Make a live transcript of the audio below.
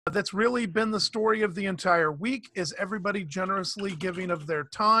That's really been the story of the entire week, is everybody generously giving of their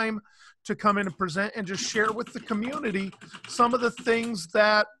time to come in and present and just share with the community some of the things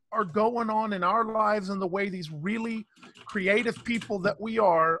that are going on in our lives and the way these really creative people that we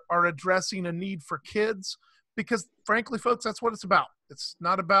are addressing a need for kids. Because frankly, folks, that's what it's about. It's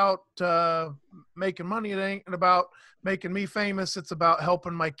not about making money. It ain't about making me famous. It's about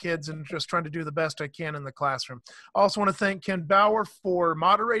helping my kids and just trying to do the best I can in the classroom. I also want to thank Ken Bauer for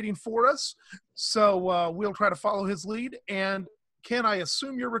moderating for us. So we'll try to follow his lead. And Ken, I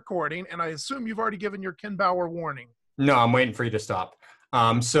assume you're recording, and I assume you've already given your Ken Bauer warning. No, I'm waiting for you to stop.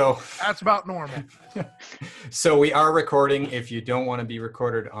 So that's about normal. So we are recording. If you don't want to be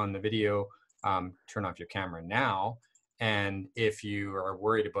recorded on the video, turn off your camera now. And if you are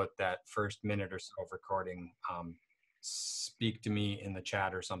worried about that first minute or so of recording, speak to me in the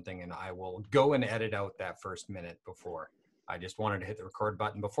chat or something, and I will go and edit out that first minute before. I just wanted to hit the record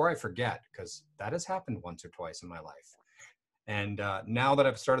button before I forget, because that has happened once or twice in my life. And now that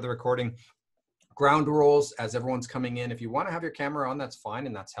I've started the recording, ground rules as everyone's coming in. If you want to have your camera on, that's fine,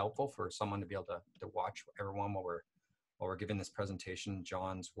 and that's helpful for someone to be able to watch everyone while we're giving this presentation,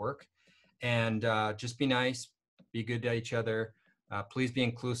 John's work. And just be nice, be good to each other. Please be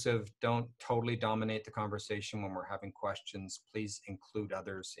inclusive. Don't totally dominate the conversation when we're having questions. Please include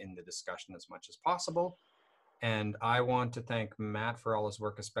others in the discussion as much as possible. And I want to thank Matt for all his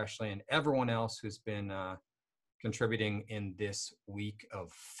work, especially, and everyone else who's been contributing in this week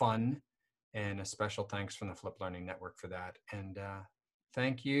of fun. And a special thanks from the Flip Learning Network for that. And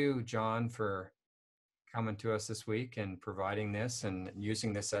thank you, John, for coming to us this week and providing this and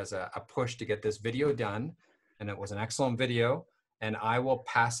using this as a push to get this video done. And it was an excellent video. And I will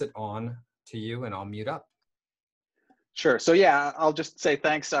pass it on to you, and I'll mute up. Sure. So yeah, I'll just say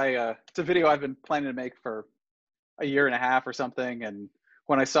thanks. It's a video I've been planning to make for a year and a half or something. And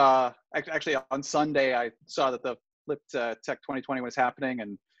when I saw, actually on Sunday, I saw that the FlipTech2020 was happening,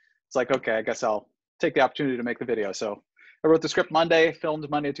 and it's like, okay, I guess I'll take the opportunity to make the video. So I wrote the script Monday, filmed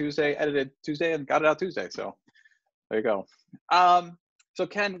Monday, Tuesday, edited Tuesday, and got it out Tuesday. So there you go. So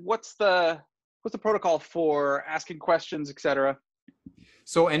Ken, what's the protocol for asking questions, etc.?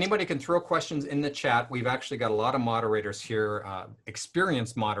 So anybody can throw questions in the chat. We've actually got a lot of moderators here,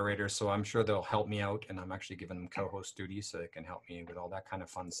 experienced moderators, so I'm sure they'll help me out, and I'm actually giving them co-host duties so they can help me with all that kind of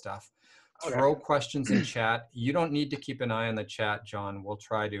fun stuff. Okay. Throw questions in chat. You don't need to keep an eye on the chat, John. We'll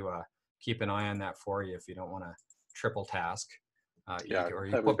try to keep an eye on that for you if you don't want to triple task, or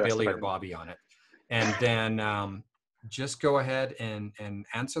you put Billy or Bobby on it. And then just go ahead and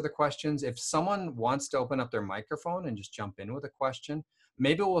answer the questions. If someone wants to open up their microphone and just jump in with a question,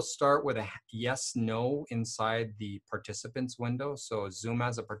 maybe we'll start with a yes, no inside the participants window. So Zoom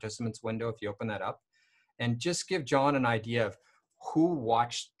has a participants window if you open that up. And just give John an idea of who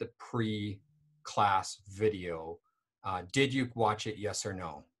watched the pre-class video. Did you watch it, yes or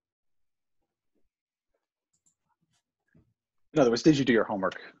no? In other words, did you do your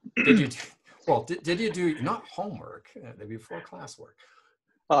homework? Did you? Well, did you do, not homework, before classwork?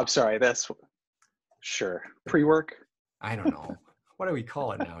 Oh, I'm sorry, that's, sure, pre-work? I don't know. What do we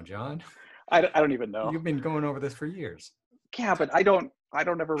call it now, John? I don't even know. You've been going over this for years. Yeah, but I don't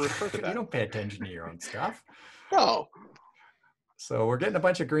ever refer to that. You don't pay attention to your own stuff. No. So we're getting a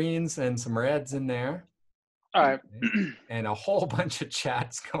bunch of greens and some reds in there. All right. And a whole bunch of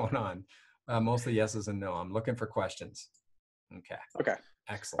chats going on. Mostly yeses and no. I'm looking for questions. Okay. Okay.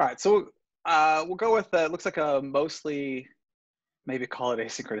 Excellent. All right. So we'll go with looks like a mostly, maybe call it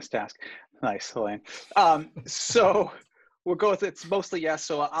asynchronous task. Nice, Helene. So we'll go with it's mostly yes.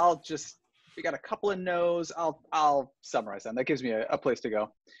 So we got a couple of no's. I'll summarize them. That gives me a place to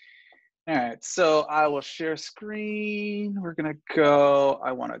go. All right. So I will share screen. We're gonna go.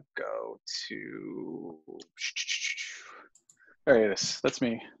 I want to go to. There it is. That's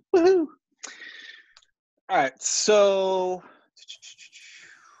me. Woohoo! All right. So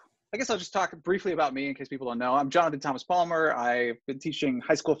I guess I'll just talk briefly about me in case people don't know. I'm Jon Thomas-Palmer. I've been teaching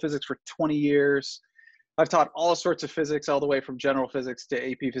high school physics for 20 years. I've taught all sorts of physics, all the way from general physics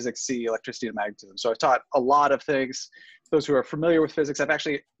to AP Physics C, electricity and magnetism. So I've taught a lot of things. Those who are familiar with physics, I've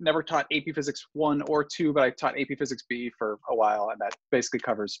actually never taught AP Physics 1 or 2, but I taught AP Physics B for a while, and that basically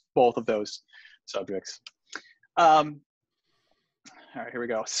covers both of those subjects. All right, here we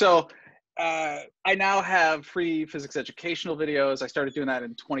go. So I now have free physics educational videos. I started doing that in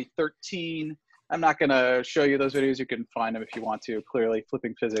 2013. I'm not going to show you those videos. You can find them if you want to, clearly,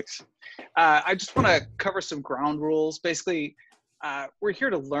 Flipping Physics. I just want to cover some ground rules. Basically, we're here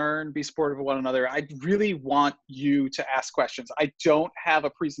to learn, be supportive of one another. I really want you to ask questions. I don't have a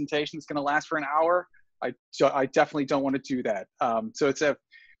presentation that's going to last for an hour. I definitely don't want to do that. So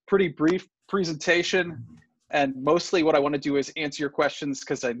pretty brief presentation, and mostly what I want to do is answer your questions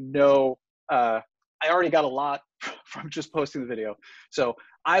because I know I already got a lot from just posting the video. So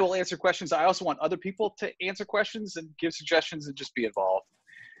I will answer questions. I also want other people to answer questions and give suggestions and just be involved.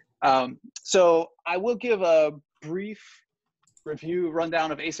 So I will give a brief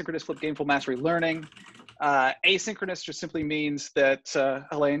rundown of asynchronous flip gameful mastery learning. Asynchronous just simply means that,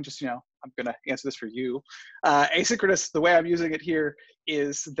 Elaine, just, I'm going to answer this for you. Asynchronous, the way I'm using it here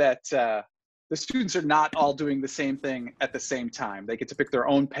is that the students are not all doing the same thing at the same time. They get to pick their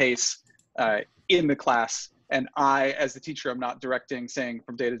own pace in the class. And I, as the teacher, I'm not directing, saying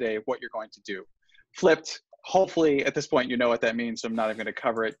from day to day what you're going to do. Flipped, hopefully at this point you know what that means, so I'm not even going to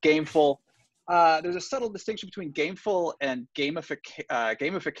cover it. Gameful, there's a subtle distinction between gameful and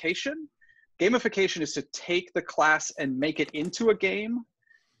gamification. Gamification is to take the class and make it into a game.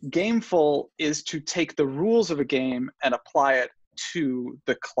 Gameful is to take the rules of a game and apply it to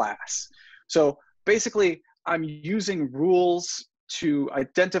the class. So basically, I'm using rules to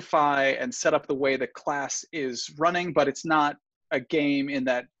identify and set up the way the class is running, but it's not a game in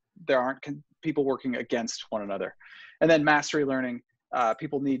that there aren't people working against one another. And then mastery learning,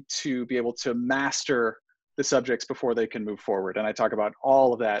 people need to be able to master the subjects before they can move forward. And I talk about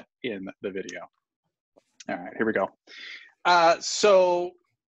all of that in the video. All right, here we go. So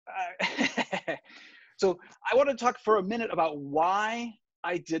I want to talk for a minute about why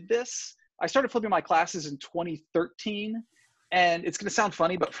I did this. I started flipping my classes in 2013. And it's going to sound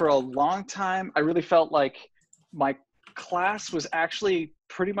funny, but for a long time, I really felt like my class was actually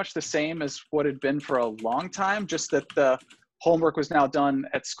pretty much the same as what it had been for a long time, just that the homework was now done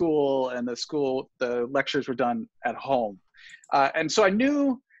at school and the lectures were done at home. And so I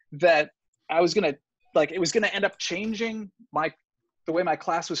knew that I was going to, it was going to end up changing the way my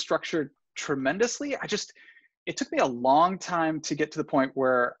class was structured tremendously. It took me a long time to get to the point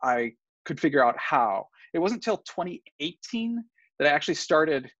where I could figure out how. It wasn't until 2018 that I actually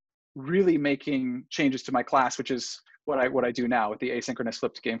started really making changes to my class, which is what I do now with the asynchronous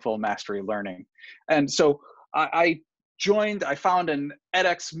flipped gameful mastery learning. And so I found an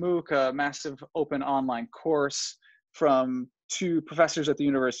edX MOOC, a massive open online course from 2 professors at the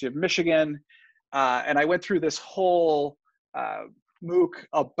University of Michigan. And I went through this whole MOOC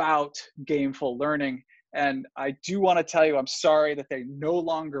about gameful learning. And I do want to tell you, I'm sorry that they no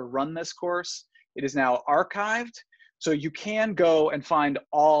longer run this course. It is now archived. So you can go and find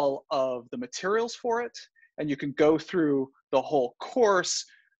all of the materials for it, and you can go through the whole course,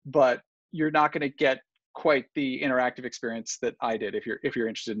 but you're not going to get quite the interactive experience that I did if you're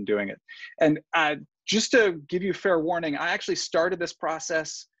interested in doing it. And just to give you fair warning, I actually started this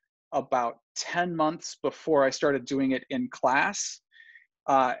process about 10 months before I started doing it in class.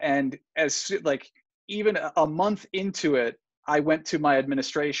 And even a month into it, I went to my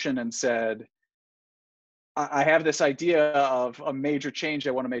administration and said, I have this idea of a major change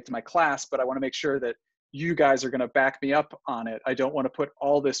I want to make to my class, but I want to make sure that you guys are going to back me up on it. I don't want to put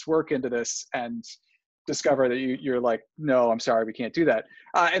all this work into this and discover that you're like, no, I'm sorry, we can't do that.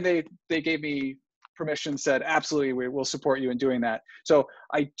 And they gave me permission, said, absolutely, we will support you in doing that. So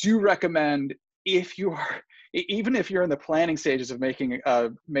I do recommend, even if you're in the planning stages of making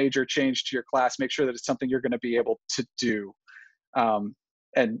a major change to your class, make sure that it's something you're going to be able to do,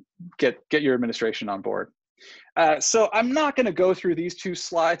 and get your administration on board. So I'm not going to go through these 2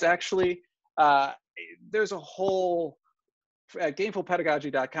 slides. Actually, there's a whole, at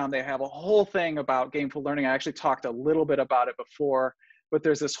gamefulpedagogy.com, they have a whole thing about gameful learning. I actually talked a little bit about it before, but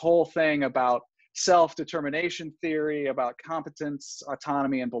there's this whole thing about self-determination theory, about competence,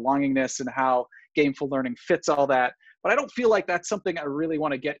 autonomy, and belongingness, and how gameful learning fits all that. But I don't feel like that's something I really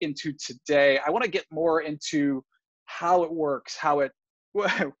want to get into today. I want to get more into how it works, how it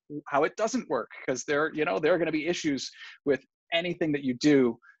doesn't work, because there are going to be issues with anything that you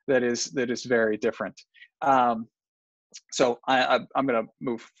do that is very different. So I'm going to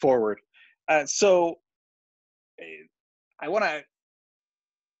move forward. So I want to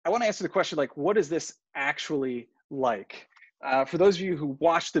answer the question, what is this actually like? For those of you who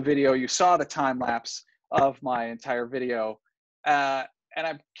watched the video, you saw the time lapse of my entire video, and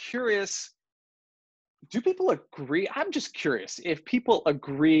I'm curious, do people agree? I'm just curious if people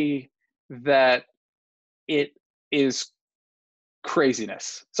agree that it is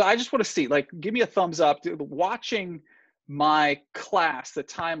craziness. So I just want to see, give me a thumbs up. Watching my class, the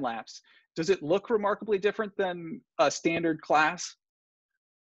time lapse, does it look remarkably different than a standard class?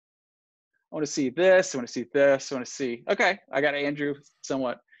 I want to see this. I want to see this. I want to see. Okay, I got Andrew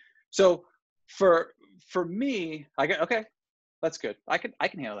somewhat. So for me, okay, that's good. I can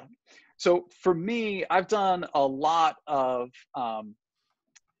handle that. So for me, I've done a lot of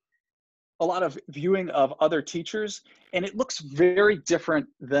a lot of viewing of other teachers, and it looks very different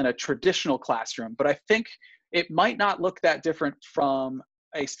than a traditional classroom, but I think it might not look that different from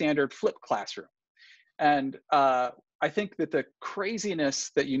a standard flip classroom. And I think that the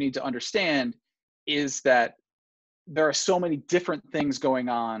craziness that you need to understand is that there are so many different things going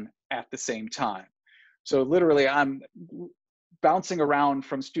on at the same time. So literally I'm bouncing around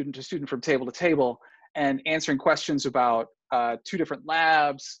from student to student, from table to table, and answering questions about 2 different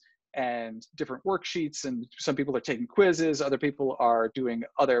labs and different worksheets. And some people are taking quizzes, other people are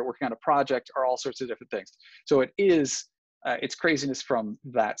working on a project, or all sorts of different things. So it's craziness from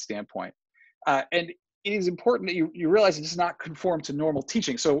that standpoint. And it is important that you realize it does not conform to normal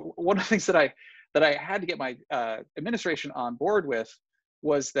teaching. So one of the things that I had to get my administration on board with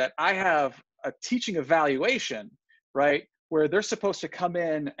was that I have a teaching evaluation, right, where they're supposed to come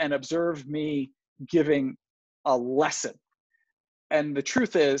in and observe me giving a lesson. And the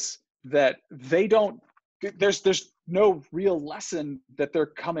truth is that there's no real lesson that they're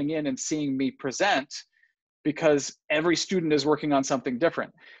coming in and seeing me present, because every student is working on something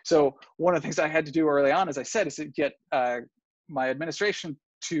different. So one of the things I had to do early on, as I said, is to get my administration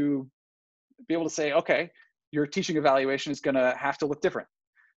to be able to say, okay, your teaching evaluation is going to have to look different.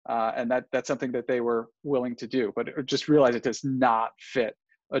 And that's something that they were willing to do, but just realize it does not fit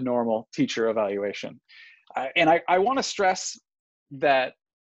a normal teacher evaluation. And I want to stress that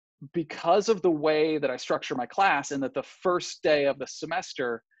because of the way that I structure my class, and that the first day of the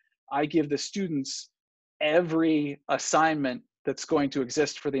semester, I give the students every assignment that's going to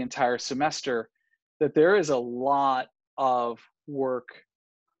exist for the entire semester, that there is a lot of work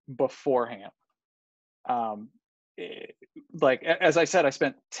beforehand. Like, as I said, I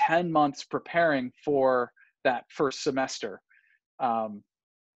spent 10 months preparing for that first semester. But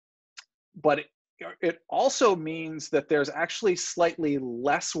it also means that there's actually slightly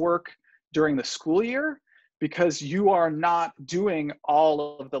less work during the school year, because you are not doing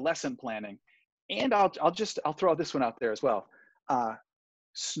all of the lesson planning. And I'll throw this one out there as well.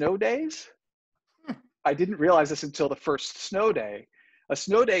 Snow days. I didn't realize this until the first snow day. A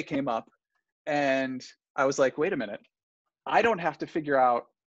snow day came up, and I was like, wait a minute. I don't have to figure out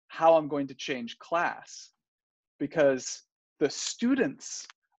how I'm going to change class, because the students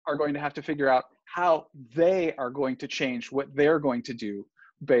are going to have to figure out how they are going to change what they're going to do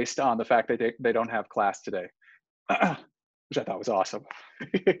based on the fact that they don't have class today. Which I thought was awesome.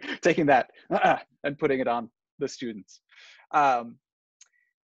 Taking that and putting it on the students.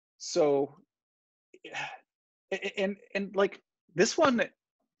 So, and like this one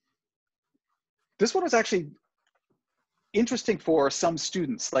was actually interesting for some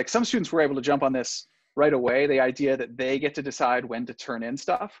students. Like, some students were able to jump on this right away, the idea that they get to decide when to turn in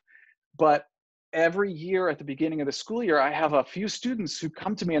stuff. But every year at the beginning of the school year, I have a few students who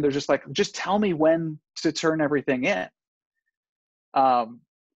come to me and they're just like, just tell me when to turn everything in. And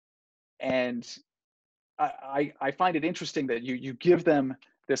I find it interesting that you give them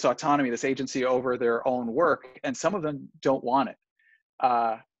this autonomy, this agency over their own work, and some of them don't want it.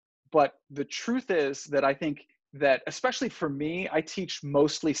 But the truth is that I think that, especially for me, I teach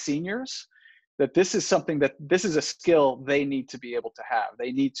mostly seniors, that this is a skill they need to be able to have.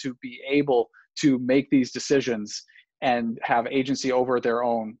 They need to be able to make these decisions and have agency over their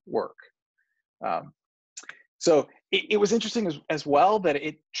own work. So it was interesting as well that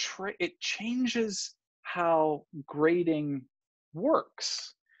it changes how grading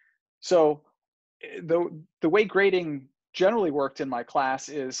works. So the way grading generally worked in my class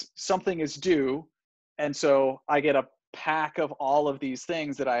is something is due, and so I get a pack of all of these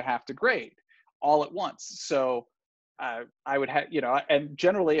things that I have to grade all at once. So I would have, and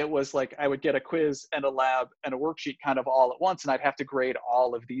generally it was like I would get a quiz and a lab and a worksheet kind of all at once, and I'd have to grade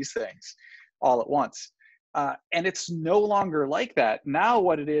all of these things all at once. And it's no longer like that. Now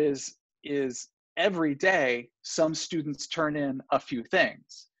what it is every day, some students turn in a few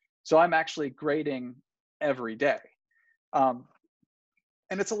things. So I'm actually grading every day. And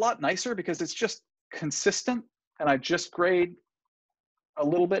it's a lot nicer because it's just consistent, and I just grade a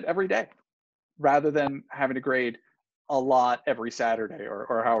little bit every day, rather than having to grade a lot every Saturday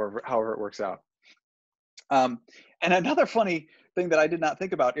or however it works out. And another funny thing that I did not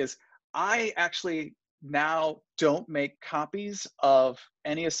think about is I actually now don't make copies of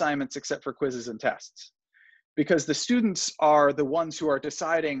any assignments except for quizzes and tests, because the students are the ones who are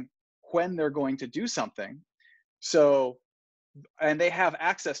deciding when they're going to do something. So, and they have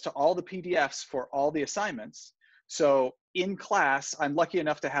access to all the PDFs for all the assignments. So in class, I'm lucky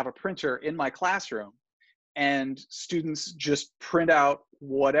enough to have a printer in my classroom, and students just print out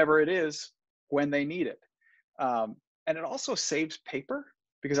whatever it is when they need it. And it also saves paper.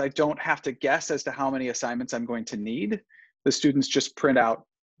 because I don't have to guess as to how many assignments I'm going to need. The students just print out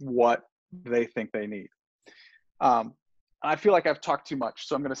what they think they need. I feel like I've talked too much,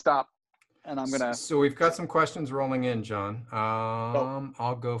 so I'm going to stop, and I'm going to. So we've got some questions rolling in, John.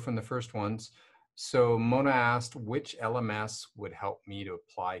 I'll go from the first ones. So Mona asked, which LMS would help me to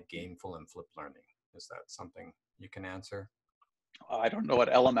apply Gameful and Flip Learning? Is that something you can answer? I don't know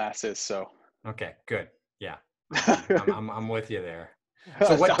what LMS is, so. Okay, good. Yeah, I'm with you there.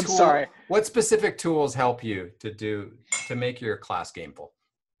 So Sorry. What specific tools help you to make your class gameful?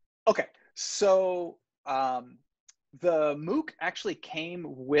 Okay, so the MOOC actually came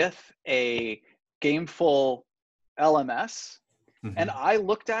with a Gameful LMS, and I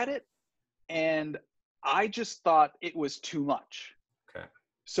looked at it, and I just thought it was too much. Okay.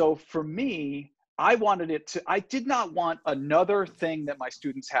 So for me, I did not want another thing that my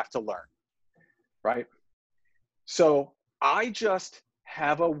students have to learn, right? So I just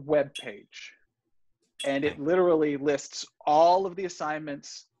have a web page, and it literally lists all of the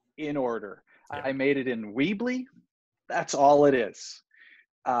assignments in order. Yeah. I made it in Weebly. That's all it is.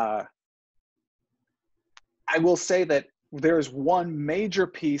 I will say that there's one major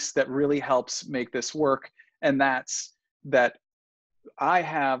piece that really helps make this work, and that's that I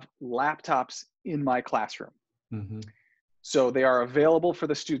have laptops in my classroom. So they are available for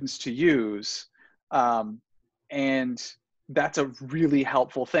the students to use. And that's a really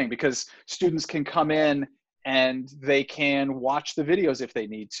helpful thing, because students can come in and they can watch the videos if they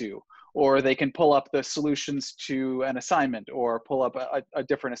need to, or they can pull up the solutions to an assignment or pull up a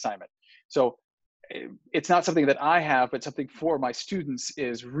different assignment. So it's not something that I have, but something for my students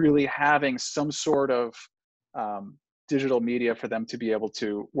is really having some sort of digital media for them to be able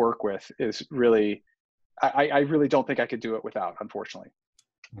to work with is really, I really don't think I could do it without, unfortunately.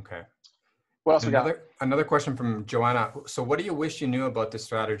 Okay. What else we got? Another question from Joanna. So what do you wish you knew about this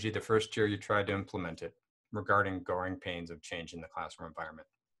strategy the first year you tried to implement it, regarding growing pains of change in the classroom environment?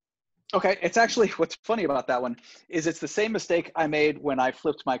 Okay, it's actually, what's funny about that one is it's the same mistake I made when I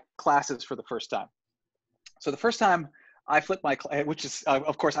flipped my classes for the first time. So the first time I flipped my, which is,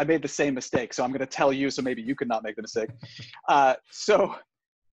 of course, I made the same mistake. So I'm going to tell you, so maybe you could not make the mistake. So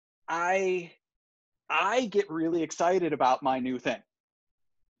I get really excited about my new thing.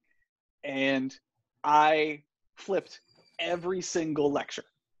 And I flipped every single lecture.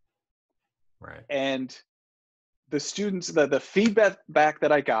 Right. And the students, the feedback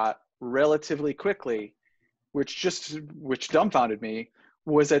that I got relatively quickly, which dumbfounded me,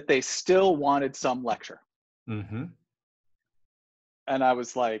 was that they still wanted some lecture. And I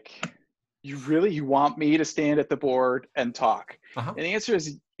was like, you want me to stand at the board and talk? And the answer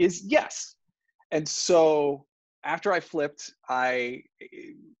is yes. And so after I flipped, I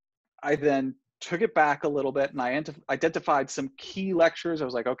then took it back a little bit, and I identified some key lectures. I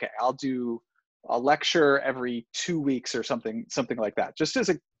was like, okay, I'll do a lecture every 2 weeks or something like that. Just as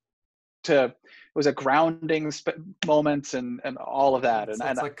it was a grounding moment and all of that. It's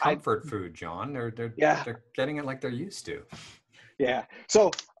like comfort food, John. They're getting it like they're used to. Yeah.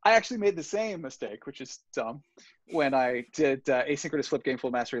 So I actually made the same mistake, which is dumb, when I did Asynchronous Flip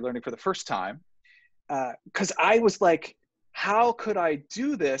Gameful Mastery Learning for the first time, because I was like, how could I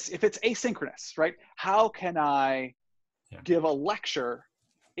do this if it's asynchronous, right? How can I give a lecture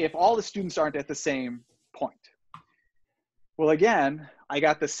if all the students aren't at the same point? Well, again, I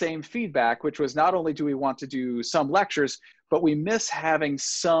got the same feedback, which was not only do we want to do some lectures, but we miss having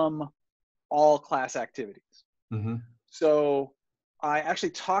some all class activities. So I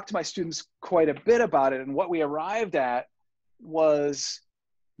actually talked to my students quite a bit about it. And what we arrived at was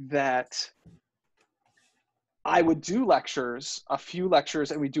that I would do lectures, a few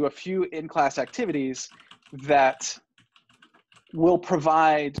lectures, and we do a few in-class activities that will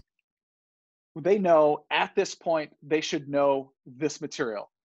provide, they know at this point, they should know this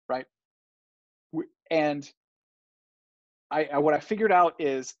material, right? And what I figured out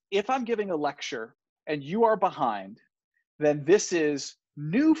is if I'm giving a lecture and you are behind, then this is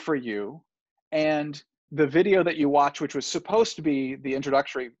new for you. And the video that you watch, which was supposed to be the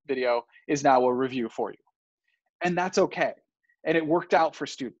introductory video, is now a review for you. And that's okay. And it worked out for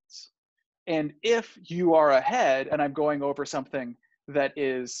students. And if you are ahead and I'm going over something that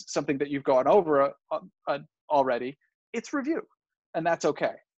is something that you've gone over already, it's review. And that's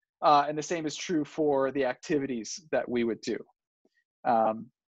okay. And the same is true for the activities that we would do. And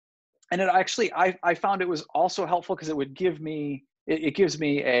it actually, I found it was also helpful because it would give me, it gives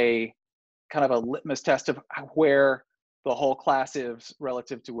me a kind of a litmus test of where the whole class is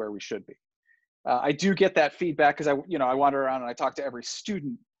relative to where we should be. I do get that feedback because I wander around and I talk to every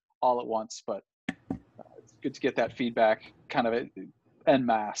student all at once, but it's good to get that feedback kind of en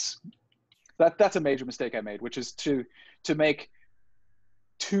masse. That's a major mistake I made, which is to make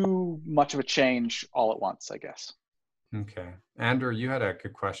too much of a change all at once, I guess. Okay. Andrew, you had a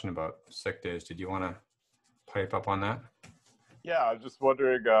good question about sick days. Did you want to pipe up on that? Yeah, I was just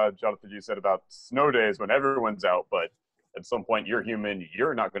wondering, Jonathan, you said about snow days when everyone's out, but at some point you're human,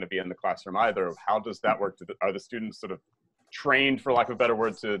 you're not going to be in the classroom either. How does that work? Are the students sort of trained, for lack of a better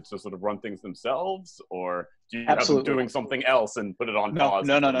word, to sort of run things themselves? Or do you have them doing something else and put it on pause?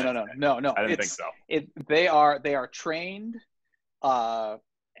 No. I didn't think so. They are trained,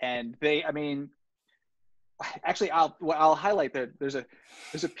 and I mean, actually, I'll highlight that there's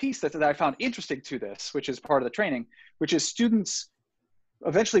a piece that I found interesting to this, which is part of the training, which is students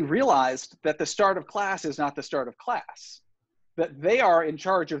eventually realized that the start of class is not the start of class, that they are in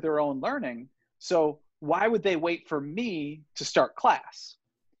charge of their own learning. So why would they wait for me to start class?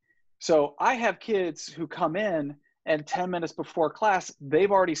 So I have kids who come in and 10 minutes before class,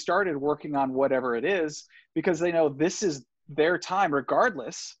 they've already started working on whatever it is because they know this is their time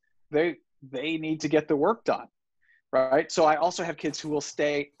regardless. They need to get the work done, right? So I also have kids who will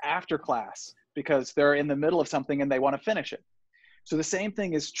stay after class because they're in the middle of something and they want to finish it. So the same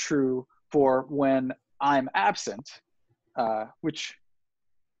thing is true for when I'm absent, which,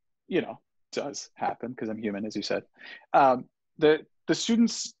 does happen because I'm human, as you said. The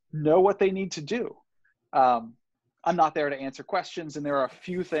students know what they need to do. I'm not there to answer questions, and there are a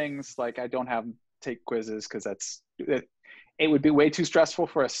few things like I don't have them take quizzes because it would be way too stressful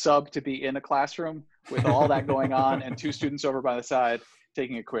for a sub to be in a classroom with all that going on and two students over by the side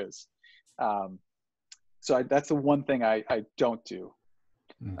taking a quiz. So that's the one thing I don't do.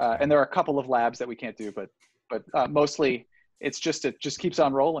 Okay. And there are a couple of labs that we can't do, but mostly it just keeps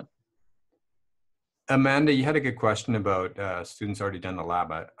on rolling. Amanda, you had a good question about students already done the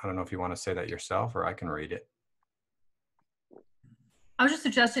lab. I don't know if you want to say that yourself or I can read it. I was just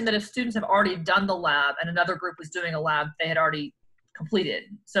suggesting that if students have already done the lab and another group was doing a lab they had already completed.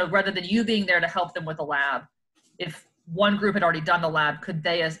 So rather than you being there to help them with a lab, if one group had already done the lab, could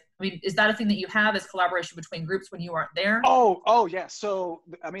they, is that a thing that you have as collaboration between groups when you aren't there? Oh yeah. So,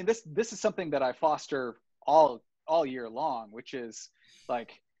 I mean, this is something that I foster all year long, which is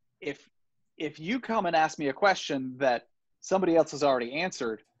like, if you come and ask me a question that somebody else has already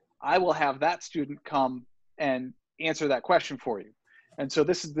answered, I will have that student come and answer that question for you. And so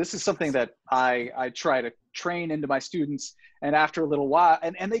this is something that I try to train into my students. And after a little while,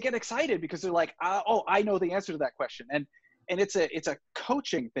 and they get excited because they're like, oh, I know the answer to that question. And it's a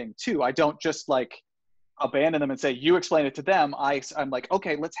coaching thing too. I don't just like abandon them and say, you explain it to them. I'm like,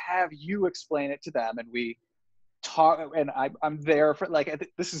 okay, let's have you explain it to them. And we talk, and I'm there for like,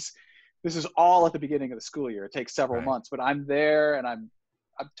 this is all at the beginning of the school year. It takes several months, but I'm there and I'm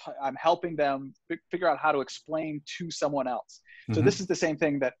helping them figure out how to explain to someone else. So this is the same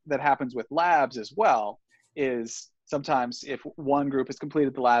thing that happens with labs as well, is sometimes if one group has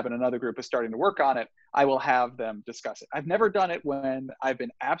completed the lab and another group is starting to work on it, I will have them discuss it. I've never done it when I've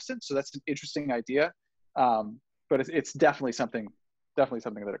been absent, so that's an interesting idea. But it's definitely something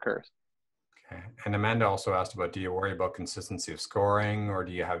that occurs. Okay. And Amanda also asked about, do you worry about consistency of scoring, or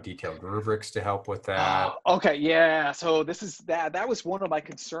do you have detailed rubrics to help with that? Okay, yeah. So that was one of my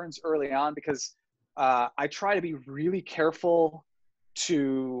concerns early on, because I try to be really careful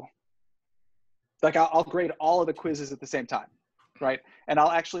to, like, I'll grade all of the quizzes at the same time, right? And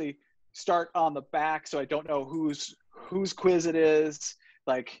I'll actually start on the back so I don't know whose quiz it is.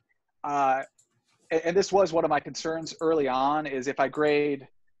 Like, and this was one of my concerns early on, is if I grade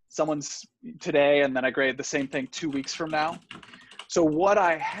someone's today and then I grade the same thing 2 weeks from now. So what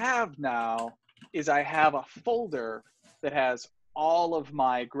I have now is I have a folder that has all of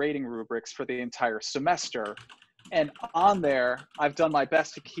my grading rubrics for the entire semester. And on there, I've done my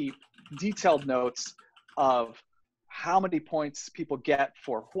best to keep detailed notes of how many points people get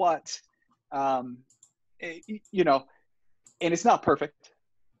for what, and it's not perfect,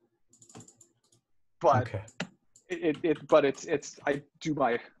 but okay. I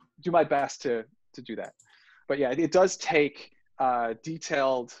do my best to do that. But yeah, it does take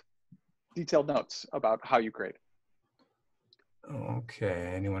detailed notes about how you grade.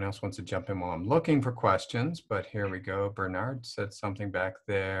 Okay, anyone else wants to jump in while I'm looking for questions? But here we go. Bernard said something back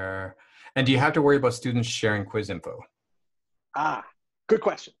there. And do you have to worry about students sharing quiz info? Good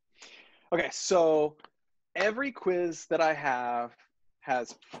question. Okay, so every quiz that I have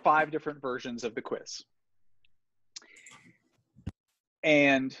has 5 different versions of the quiz.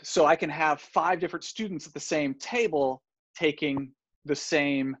 And so I can have 5 different students at the same table taking the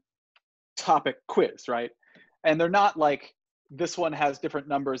same topic quiz, right? And they're not like this one has different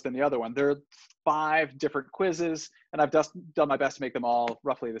numbers than the other one. There are 5 different quizzes, and I've just done my best to make them all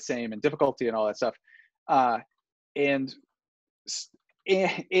roughly the same in difficulty and all that stuff. And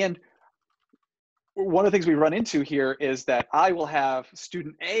one of the things we run into here is that I will have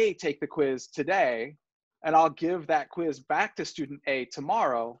student A take the quiz today, and I'll give that quiz back to student A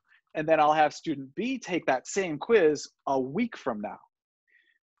tomorrow, and then I'll have student B take that same quiz a week from now.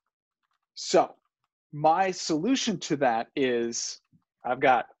 So my solution to that is I've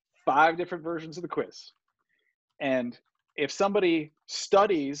got 5 different versions of the quiz. And if somebody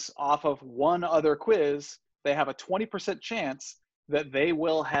studies off of one other quiz, they have a 20% chance that they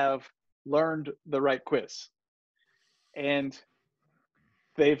will have learned the right quiz. And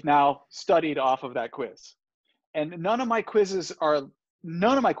they've now studied off of that quiz. And none of my quizzes are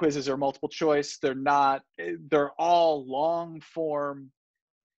multiple choice. They're all long form.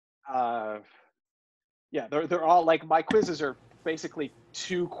 They're all like, my quizzes are basically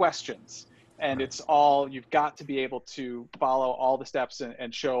 2 questions, and it's all, you've got to be able to follow all the steps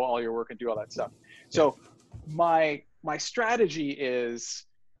and show all your work and do all that stuff. So my strategy is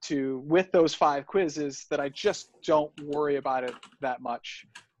to, with those 5 quizzes, that I just don't worry about it that much.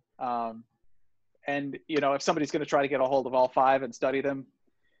 And if somebody's going to try to get a hold of all 5 and study them,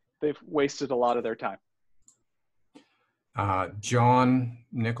 they've wasted a lot of their time. John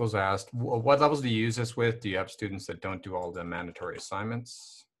Nichols asked, what levels do you use this with? Do you have students that don't do all the mandatory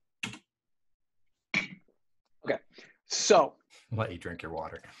assignments? Okay, so. I'll let you drink your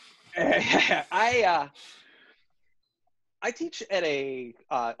water. I teach at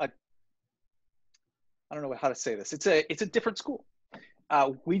I don't know how to say this. It's a different school.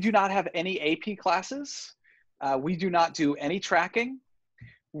 We do not have any AP classes. We do not do any tracking.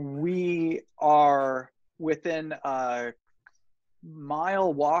 We are within a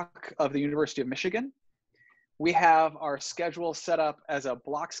mile walk of the University of Michigan. We have our schedule set up as a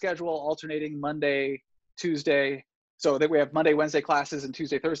block schedule, alternating Monday, Tuesday, so that we have Monday, Wednesday classes and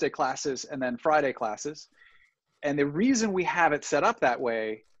Tuesday, Thursday classes, and then Friday classes. And the reason we have it set up that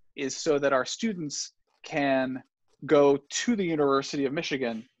way is so that our students can go to the University of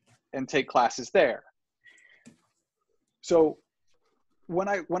Michigan and take classes there. So when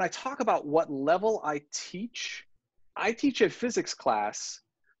I talk about what level I teach a physics class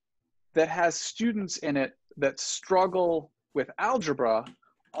that has students in it that struggle with algebra,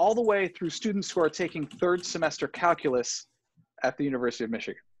 all the way through students who are taking 3rd semester calculus at the University of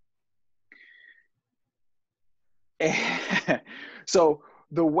Michigan. So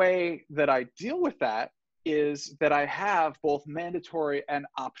the way that I deal with that is that I have both mandatory and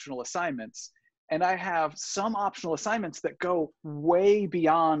optional assignments. And I have some optional assignments that go way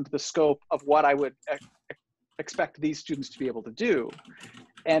beyond the scope of what I would expect these students to be able to do.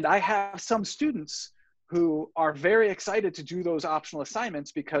 And I have some students who are very excited to do those optional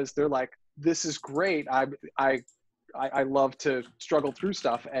assignments because they're like, this is great. I love to struggle through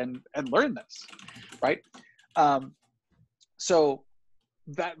stuff and learn this, right? So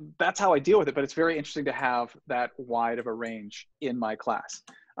that's how I deal with it, but it's very interesting to have that wide of a range in my class.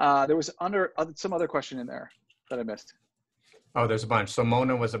 There was some other question in there that I missed. Oh, there's a bunch. So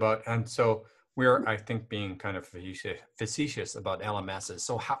Mona was about, and so we're, I think, being kind of facetious about LMSs.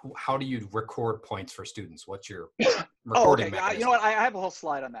 So how do you record points for students? What's your recording mechanism? You know what? I have a whole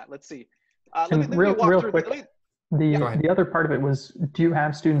slide on that. Let's see. Real quick, the other part of it was, do you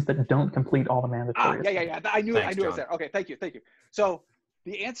have students that don't complete all the mandatory? Yeah. I knew it was John. there. Okay, thank you. So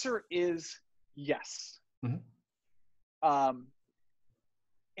the answer is yes. Mm-hmm.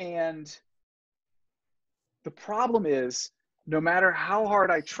 And the problem is, no matter how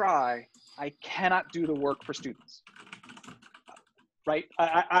hard I try, I cannot do the work for students, right?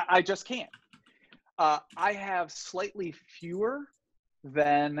 I just can't. I have slightly fewer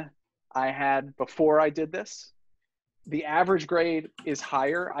than I had before I did this. The average grade is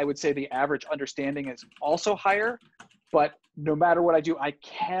higher. I would say the average understanding is also higher, but no matter what I do, I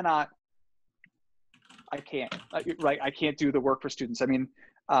can't do the work for students. I mean,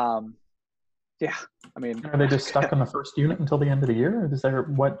 are they just stuck on the first unit until the end of the year? Or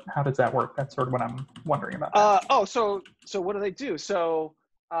how does that work? That's sort of what I'm wondering about. So what do they do? So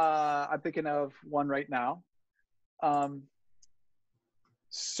I'm thinking of one right now.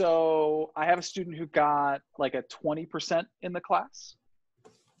 So I have a student who got like a 20% in the class.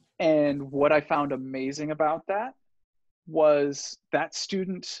 And what I found amazing about that was that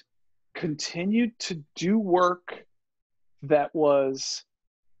student continued to do work that was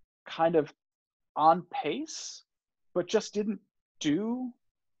kind of on pace, but just didn't do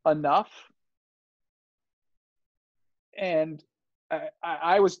enough. And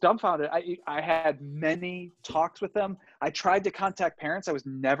I was dumbfounded. I had many talks with them. I tried to contact parents. I was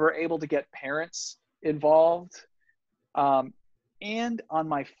never able to get parents involved. And on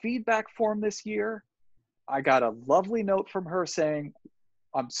my feedback form this year, I got a lovely note from her saying,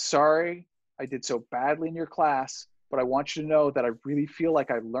 I'm sorry I did so badly in your class, but I want you to know that I really feel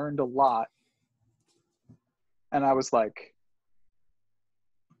like I learned a lot. And I was like,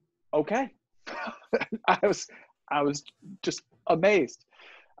 okay. I was just amazed.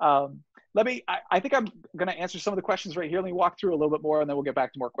 I think I'm going to answer some of the questions right here. Let me walk through a little bit more and then we'll get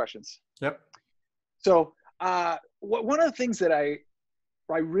back to more questions. Yep. So one of the things that I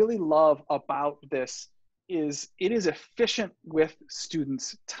really love about this is it is efficient with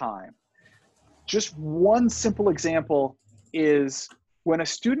students' time. Just one simple example is when a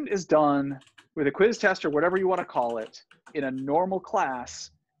student is done with a quiz test or whatever you want to call it in a normal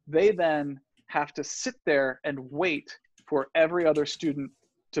class, they then have to sit there and wait for every other student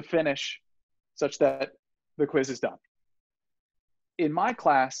to finish such that the quiz is done. In my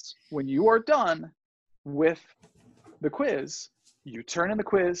class, when you are done with the quiz, you turn in the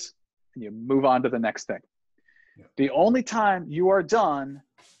quiz and you move on to the next thing. Yeah. The only time you are done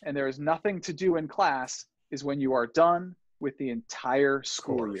and there is nothing to do in class is when you are done with the entire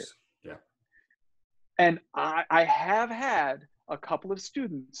school year. Yeah. And I have had a couple of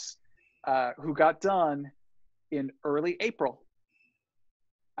students who got done in early April.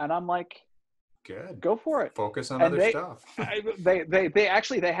 And I'm like, good, go for it. Focus on other stuff. There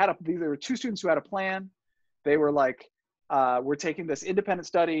were two students who had a plan. They were like, we're taking this independent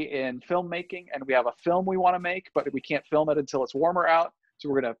study in filmmaking and we have a film we want to make, but we can't film it until it's warmer out. So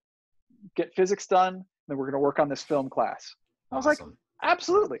we're going to get physics done. And then we're going to work on this film class. I was like,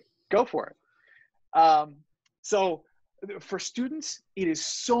 absolutely, go for it. So for students, it is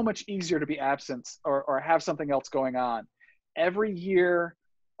so much easier to be absent or have something else going on. Every year,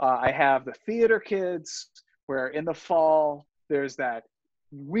 I have the theater kids where in the fall, there's that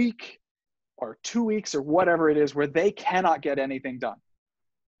week or 2 weeks or whatever it is where they cannot get anything done.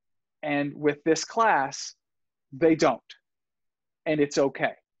 And with this class, they don't. And it's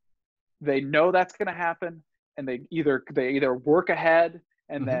okay. They know that's going to happen. And they either work ahead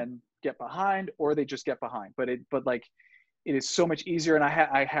and then get behind, or they just get behind. But it is so much easier. And I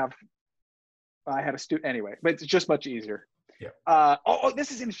had a student anyway, but it's just much easier. Yeah.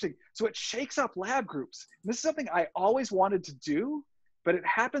 This is interesting. So it shakes up lab groups. This is something I always wanted to do, but it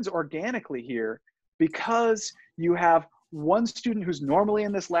happens organically here because you have one student who's normally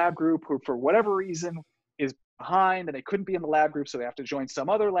in this lab group who, for whatever reason, is behind and they couldn't be in the lab group, so they have to join some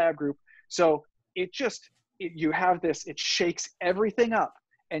other lab group. So you have this, it shakes everything up,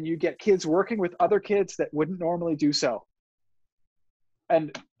 and you get kids working with other kids that wouldn't normally do so.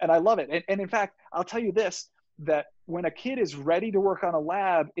 And I love it. And in fact, I'll tell you this, that when a kid is ready to work on a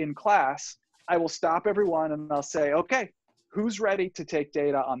lab in class, I will stop everyone and I'll say, okay, who's ready to take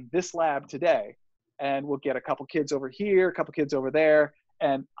data on this lab today? And we'll get a couple kids over here, a couple kids over there,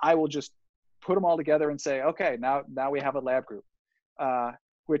 and I will just put them all together and say, okay, now we have a lab group,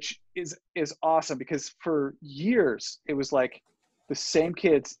 which is awesome because for years it was like the same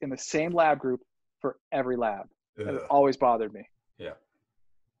kids in the same lab group for every lab. And it always bothered me. Yeah.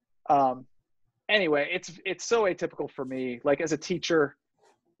 Anyway, it's so atypical for me. Like as a teacher,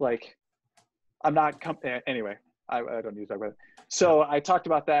 like I'm not anyway. I don't need to talk about it. So I talked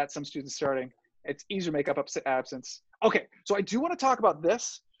about that. Some students starting. It's easier to make up absence. Okay, so I do want to talk about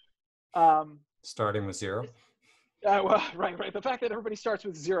this. Starting with zero. Well, right. The fact that everybody starts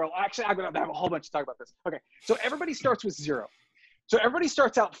with zero. Actually, I'm going to have a whole bunch to talk about this. Okay, so everybody starts with zero. So everybody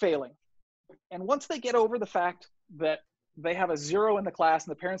starts out failing. And once they get over the fact that they have a zero in the class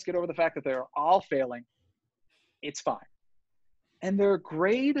and the parents get over the fact that they're all failing, it's fine. And their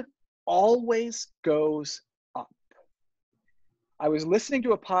grade always goes up. I was listening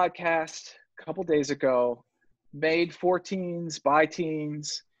to a podcast a couple days ago, made for teens, by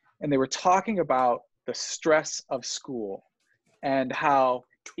teens, and they were talking about the stress of school and how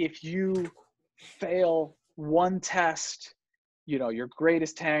if you fail one test, your grade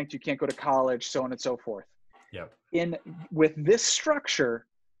is tanked, you can't go to college, so on and so forth. Yep. With this structure,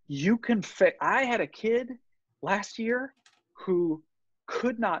 you can I had a kid last year who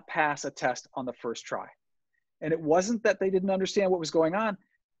could not pass a test on the first try. And it wasn't that they didn't understand what was going on.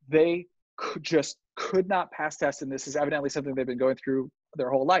 They could not pass tests. And this is evidently something they've been going through their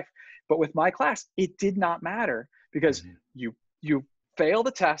whole life. But with my class, it did not matter because you fail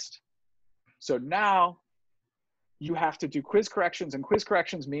the test. So now you have to do quiz corrections, and quiz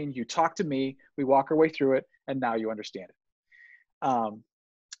corrections mean you talk to me, we walk our way through it, and now you understand it.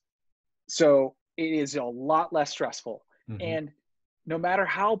 So it is a lot less stressful. And no matter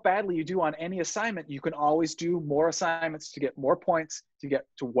how badly you do on any assignment, you can always do more assignments to get more points to get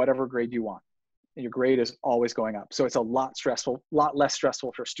to whatever grade you want. And your grade is always going up. So it's a lot less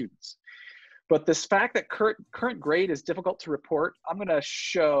stressful for students. But this fact that current grade is difficult to report, I'm going to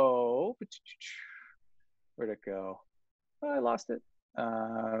show, where'd it go? Oh, I lost it.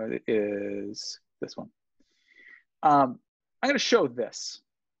 It is this one. I'm going to show this.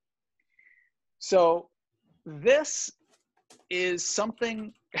 So this is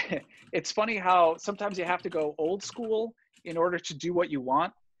something, it's funny how sometimes you have to go old school in order to do what you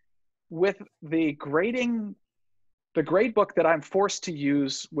want. With the grading, the grade book that I'm forced to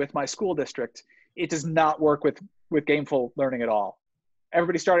use with my school district, it does not work with Gameful learning at all.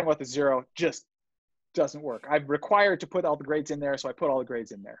 Everybody starting with a 0 just doesn't work. I'm required to put all the grades in there, so I put all the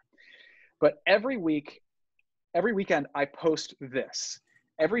grades in there. But every weekend, I post this.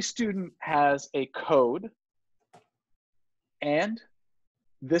 Every student has a code, and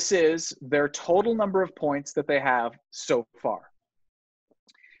this is their total number of points that they have so far.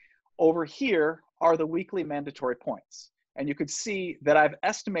 Over here are the weekly mandatory points. And you could see that I've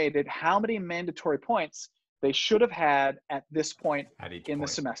estimated how many mandatory points they should have had at this point in the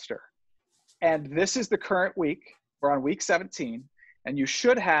semester. And this is the current week. We're on week 17, and you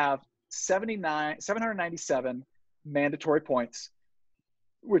should have 797 mandatory points,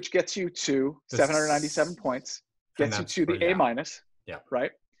 which gets you to 797 points, gets you to the A-, yeah,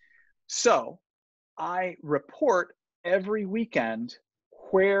 right? So I report every weekend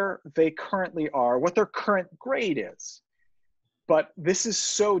where they currently are, what their current grade is. But this is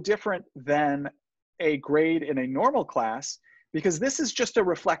so different than a grade in a normal class, because this is just a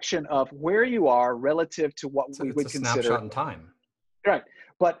reflection of where you are relative to what we would consider. It's a snapshot in time. Right.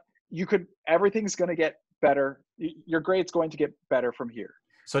 But everything's going to get better. Your grade's going to get better from here.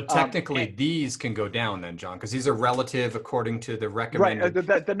 So technically these can go down then, John, because these are relative according to the recommended.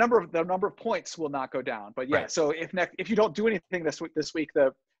 Right. The number of points will not go down. But yeah, right. So if you don't do anything this week,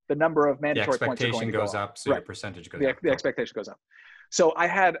 the number of mandatory points are going to go up. The expectation goes up, so your percentage goes up. The expectation goes up. So I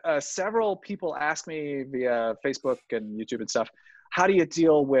had several people ask me via Facebook and YouTube and stuff, how do you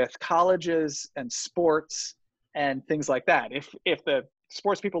deal with colleges and sports and things like that? If the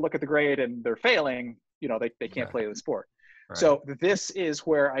sports people look at the grade and they're failing, they can't play the sport. Right. So this is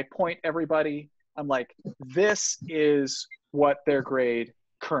where I point everybody. I'm like, this is what their grade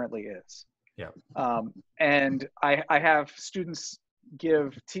currently is. Yeah. And I have students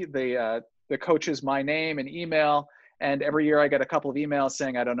give the coaches my name and email, and every year I get a couple of emails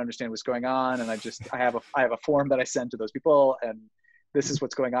saying I don't understand what's going on, and I have a form that I send to those people, and this is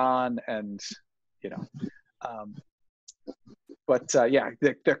what's going on, and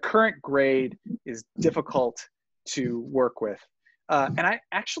the current grade is difficult to work with, and I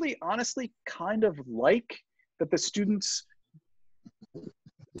actually honestly kind of like that the students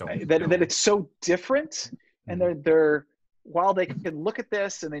that it's so different, and they're while they can look at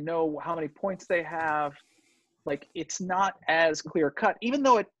this and they know how many points they have, like it's not as clear cut, even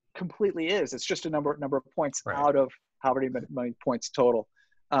though it completely is. It's just a number of points out of how many points total.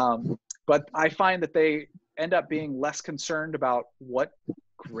 But I find that they end up being less concerned about what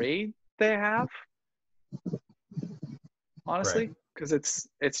grade they have, honestly, because it's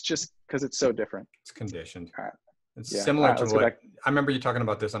so different. It's conditioned. It's Yeah. similar to what I remember you talking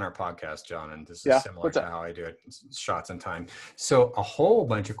about this on our podcast, John, and this is similar to how I do it. It's shots in time. So a whole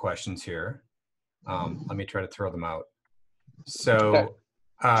bunch of questions here. Let me try to throw them out. So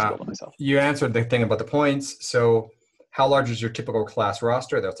you answered the thing about the points. So how large is your typical class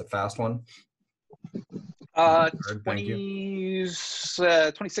roster? That's a fast one.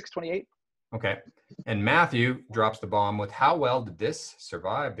 26, 28. Okay. And Matthew drops the bomb with, how well did this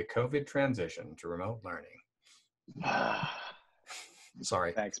survive the COVID transition to remote learning?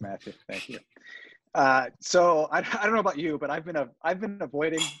 Sorry. Thanks, Matthew. Thank you. So I don't know about you, but I've been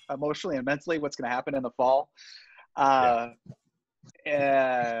avoiding emotionally and mentally what's going to happen in the fall.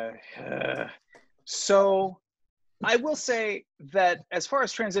 So I will say that as far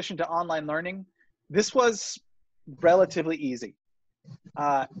as transition to online learning, this was relatively easy.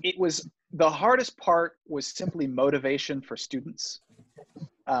 The hardest part was simply motivation for students.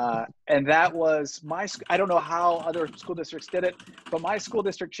 And that was I don't know how other school districts did it, but my school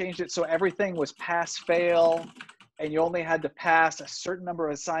district changed it so everything was pass fail, and you only had to pass a certain number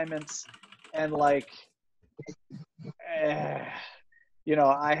of assignments. And I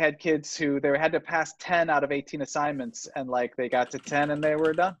had kids who they had to pass 10 out of 18 assignments, and they got to 10 and they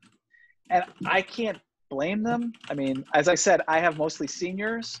were done. And I can't blame them. I mean, as I said, I have mostly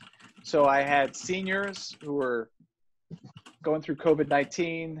seniors. So I had seniors who were going through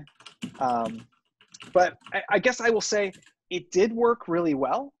COVID-19. But I guess I will say it did work really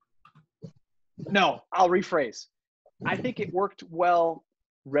well. No, I'll rephrase. I think it worked well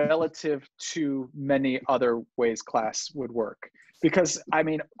relative to many other ways class would work. Because, I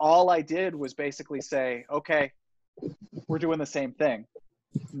mean, all I did was basically say, okay, we're doing the same thing.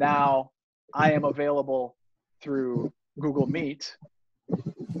 Now I am available through Google Meet,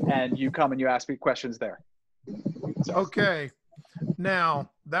 and you come and you ask me questions there. So. Okay. Now,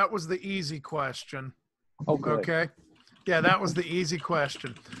 that was the easy question. Oh, good. Okay. Yeah, that was the easy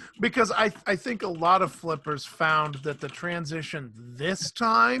question. Because I think a lot of flippers found that the transition this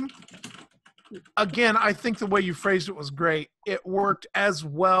time, again, I think the way you phrased it was great. It worked as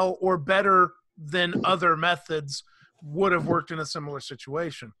well or better than other methods would have worked in a similar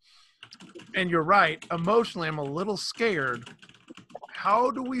situation. And you're right. Emotionally, I'm a little scared.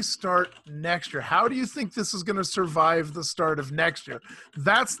 How do we start next year? How do you think this is going to survive the start of next year?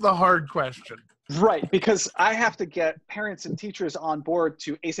 That's the hard question. Right, because I have to get parents and teachers on board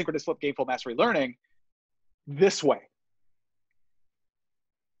to asynchronous flip gameful mastery learning this way.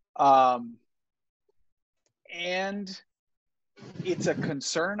 And it's a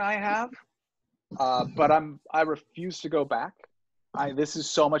concern I have, but I refuse to go back. This is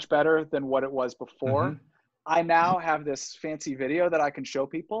so much better than what it was before. Mm-hmm. I now have this fancy video that I can show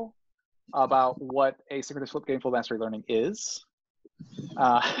people about what asynchronous flip gameful mastery learning is.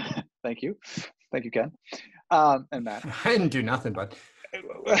 Thank you. Thank you, Ken. And Matt. I didn't do nothing, but.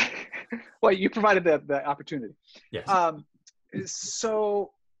 Well, you provided the opportunity. Yes.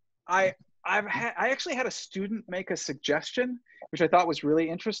 So I actually had a student make a suggestion, which I thought was really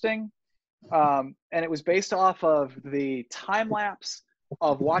interesting. And it was based off of the time lapse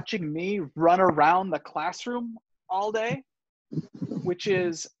of watching me run around the classroom all day, which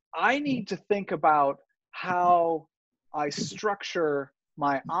is I need to think about how I structure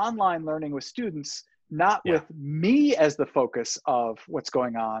my online learning with students, not with me as the focus of what's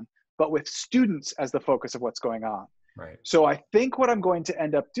going on, but with students as the focus of what's going on. Right. So I think what I'm going to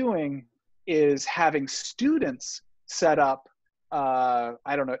end up doing is having students set up, I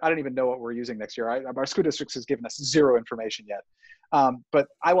don't even know what we're using next year. Our school district has given us zero information yet. But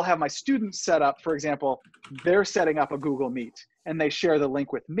I will have my students set up, for example, they're setting up a Google Meet and they share the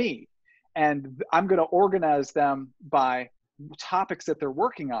link with me. And I'm going to organize them by topics that they're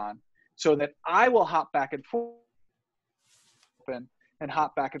working on so that I will hop back and forth and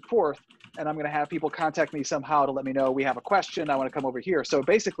hop back and forth. And I'm going to have people contact me somehow to let me know we have a question. I want to come over here. So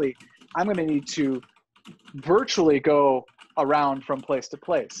basically, I'm going to need to virtually go around from place to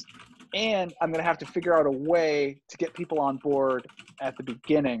place. And I'm going to have to figure out a way to get people on board at the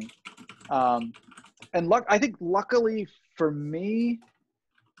beginning. I think luckily for me,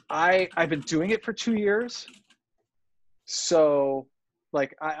 I've been doing it for 2 years. So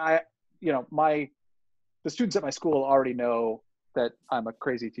like the students at my school already know that I'm a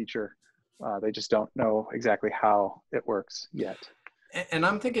crazy teacher. They just don't know exactly how it works yet. And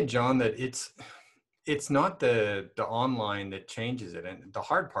I'm thinking, John, that it's not the online that changes it. And the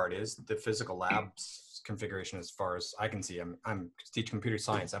hard part is the physical labs configuration. As far as I can see, I'm teaching computer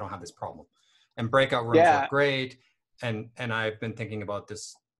science. I don't have this problem. And breakout rooms are great. And I've been thinking about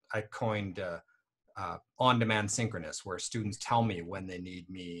this. I coined on-demand synchronous, where students tell me when they need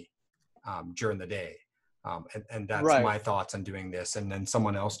me during the day. And that's my thoughts on doing this. And then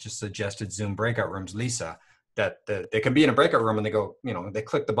someone else just suggested Zoom breakout rooms, Lisa, that they can be in a breakout room and they go, they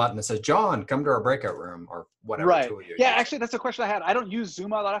click the button that says, John, come to our breakout room, or whatever tool you use. Actually, that's a question I had. I don't use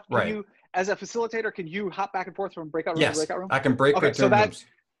Zoom a lot. Can you, as a facilitator, can you hop back and forth from breakout room to breakout room? I can break between rooms.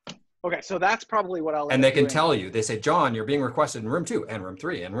 Okay, so that's probably what I'll And they can tell you. They say, John, you're being requested in room 2 and room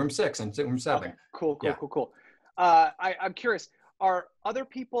 3 and room 6 and room 7. Okay, cool. I'm curious, are other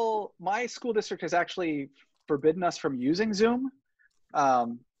people, my school district has actually forbidden us from using Zoom. Are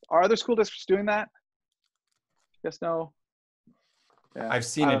other school districts doing that? Yes, no? Yeah. I've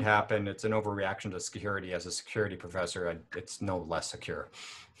seen it happen. It's an overreaction to security. As a security professor, it's no less secure.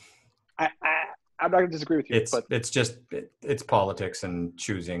 I'm not going to disagree with you. It's politics and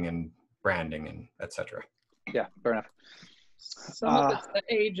choosing and branding and etc. Yeah, fair enough. Some of it's the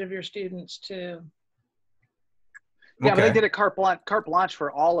age of your students too. Yeah, but they did a carte blanche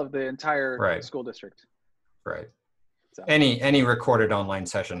for all of the entire school district. Right. So. Any recorded online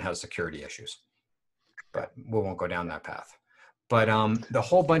session has security issues, but we won't go down that path. But the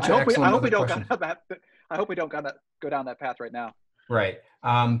whole bunch of excellent I hope we don't go down that path right now. Right.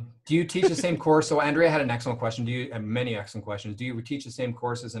 Do you teach the same course? So Andrea had an excellent question. Do you have many excellent questions? Do you teach the same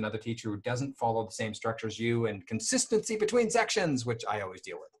course as another teacher who doesn't follow the same structure as you, and consistency between sections, which I always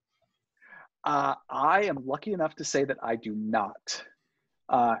deal with? I am lucky enough to say that I do not.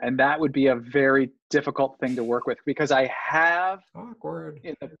 And that would be a very difficult thing to work with, because I have awkward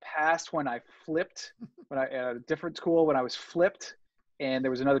in the past when I flipped, when I at a different school, when I was flipped and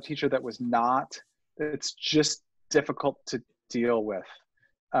there was another teacher that was not, it's just difficult to deal with.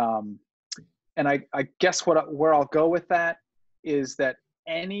 And I guess where I'll go with that is that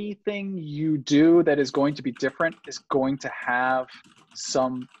anything you do that is going to be different is going to have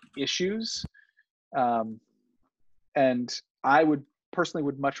some issues. And I would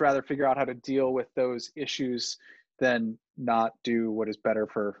personally much rather figure out how to deal with those issues than not do what is better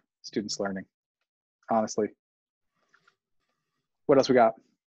for students' learning, honestly. What else we got?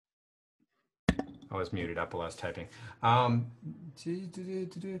 I was muted up while I was typing.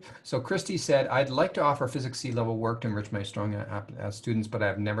 So Christy said, I'd like to offer physics C level work to enrich my strong students, but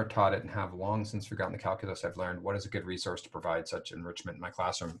I've never taught it and have long since forgotten the calculus I've learned. What is a good resource to provide such enrichment in my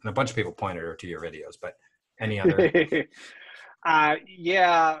classroom? And a bunch of people pointed her to your videos, but any other?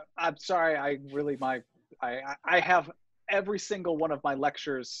 Yeah, I'm sorry. I have every single one of my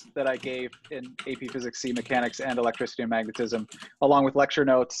lectures that I gave in AP Physics C, Mechanics, and Electricity and Magnetism, along with lecture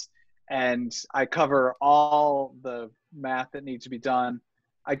notes. And I cover all the math that needs to be done.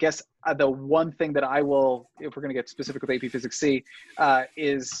 I guess the one thing that I will, if we're going to get specific with AP Physics C,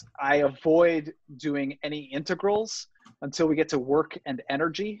 is I avoid doing any integrals until we get to work and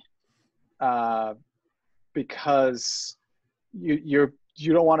energy, because you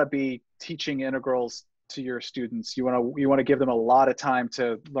don't want to be teaching integrals to your students. You want to give them a lot of time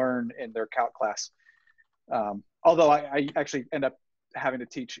to learn in their calc class. Although I actually end up having to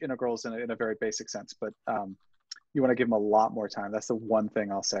teach integrals in a very basic sense, but you want to give them a lot more time. That's the one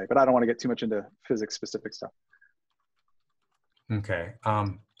thing I'll say, but I don't want to get too much into physics specific stuff. Okay.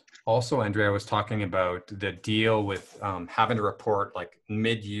 Also, Andrea was talking about the deal with having to report like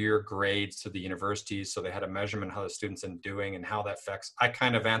mid-year grades to the universities. So they had a measurement how the students are doing and how that affects. I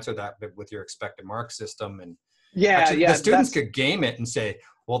kind of answered that with your expected mark system. And actually, the students could game it and say,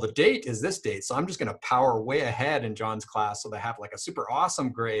 well, the date is this date, so I'm just going to power way ahead in John's class so they have like a super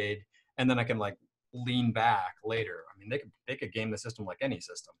awesome grade, and then I can like lean back later. I mean, they could game the system like any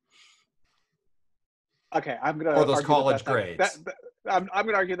system. Okay, I'm gonna. Or those college grades. I'm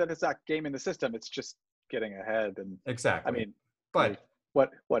gonna argue that it's not gaming the system; it's just getting ahead. And exactly. I mean, but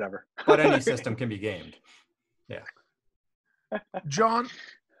whatever. But any system can be gamed. Yeah. John,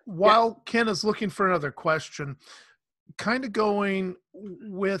 while Ken is looking for another question, kind of going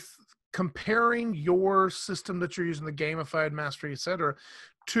with comparing your system that you're using, the gamified mastery, et cetera,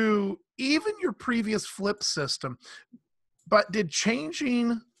 to even your previous flip system. But did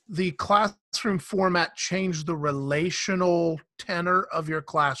changing the classroom format change the relational tenor of your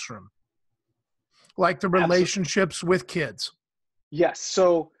classroom? Like the relationships with kids? Yes.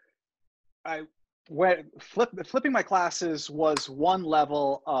 So flipping my classes was one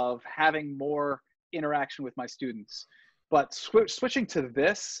level of having more interaction with my students. But switching to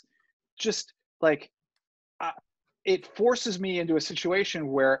this, just like it forces me into a situation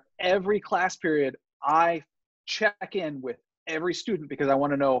where every class period I check in with every student, because I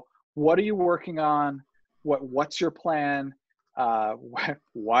want to know, what are you working on? What's your plan?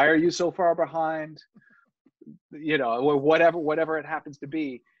 Why are you so far behind? You know, whatever it happens to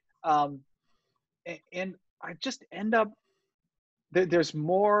be. And I just end up, there's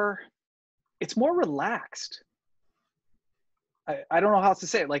more, it's more relaxed. I don't know how else to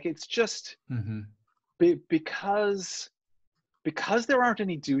say it. Like, it's just because there aren't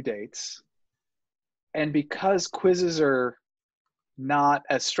any due dates, and because quizzes are not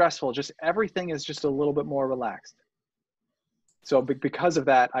as stressful, just everything is just a little bit more relaxed. So because of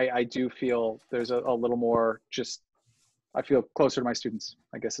that, I do feel there's a little more, just, I feel closer to my students,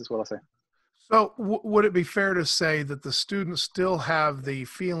 I guess is what I'll say. So would it be fair to say that the students still have the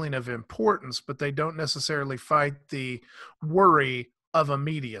feeling of importance, but they don't necessarily fight the worry of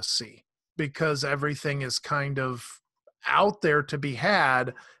immediacy because everything is kind of out there to be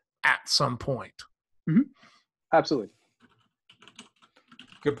had at some point? Mm-hmm. Absolutely.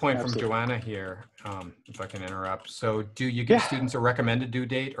 Good point from Joanna here, if I can interrupt. So do you give students a recommended due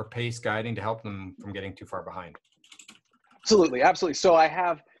date or pace guiding to help them from getting too far behind? Absolutely, absolutely. So I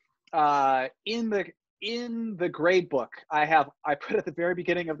have in the grade book, I put at the very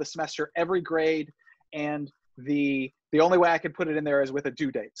beginning of the semester every grade, and the only way I could put it in there is with a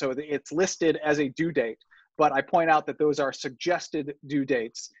due date. So it's listed as a due date, but I point out that those are suggested due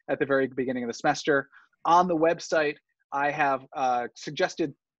dates at the very beginning of the semester. On the website, I have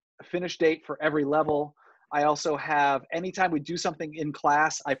suggested a finish date for every level. I also have, anytime we do something in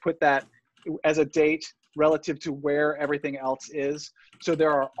class, I put that as a date relative to where everything else is. So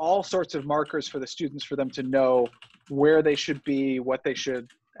there are all sorts of markers for the students for them to know where they should be, what they should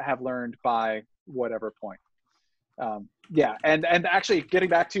have learned by whatever point. Yeah, and actually getting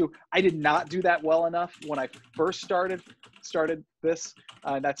back to, I did not do that well enough when I first started this.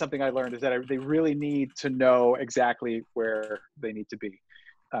 That's something I learned, is that they really need to know exactly where they need to be.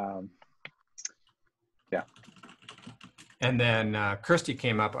 Yeah. And then Kirsty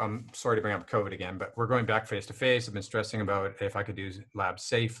came up. I'm sorry to bring up COVID again, but we're going back face to face. I've been stressing about if I could do labs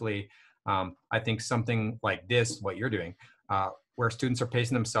safely. I think something like this, what you're doing, where students are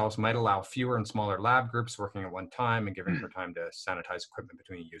pacing themselves, might allow fewer and smaller lab groups working at one time and giving her time to sanitize equipment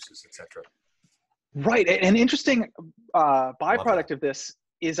between uses, etc. Right. An interesting byproduct of this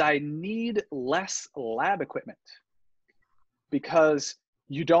is I need less lab equipment, because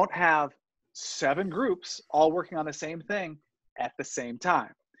you don't have 7 groups all working on the same thing at the same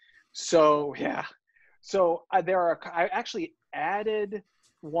time. So yeah, so I actually added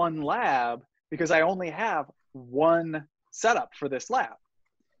 1 lab because I only have 1 setup for this lab.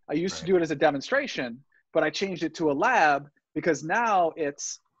 I used to do it as a demonstration, but I changed it to a lab because now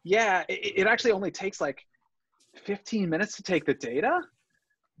it's, yeah, it actually only takes like 15 minutes to take the data,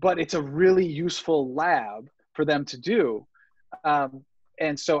 but it's a really useful lab for them to do.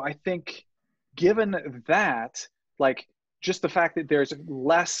 And so I think, given that, like, just the fact that there's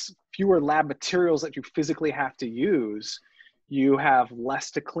fewer lab materials that you physically have to use, you have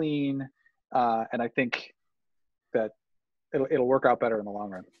less to clean, and I think that it'll work out better in the long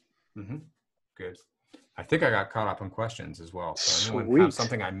run. Mm-hmm. Good. I think I got caught up on questions as well. So anyone Sweet. have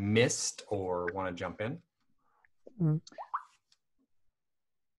something I missed or want to jump in?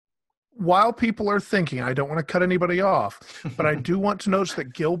 While people are thinking, I don't want to cut anybody off, but I do want to notice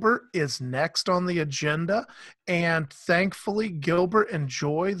that Gilbert is next on the agenda. And thankfully, Gilbert and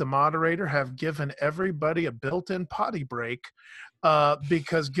Joy, the moderator, have given everybody a built-in potty break,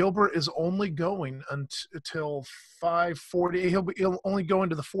 because Gilbert is only going until 5:40. He'll only go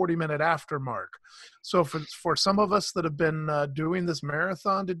into the 40-minute after mark. So for some of us that have been doing this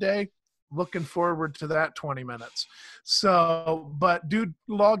marathon today, looking forward to that 20 minutes. So, but do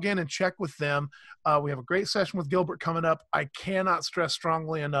log in and check with them. We have a great session with Gilbert coming up. I cannot stress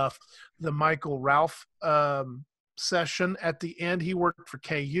strongly enough the Michael Ralph session at the end. He worked for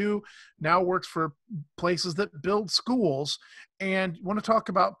KU, now works for places that build schools, and want to talk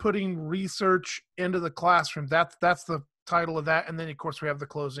about putting research into the classroom. That's the title of that. And then, of course, we have the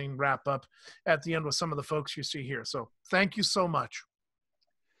closing wrap up at the end with some of the folks you see here. So thank you so much.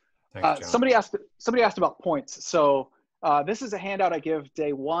 Thanks, John. Somebody asked about points. So this is a handout I give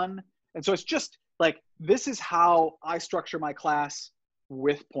day 1. And so it's just like, this is how I structure my class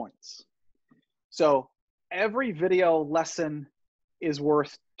with points. So every video lesson is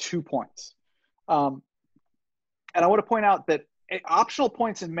worth 2 points. And I want to point out that optional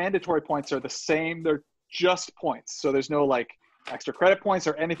points and mandatory points are the same. They're just points. So there's no like extra credit points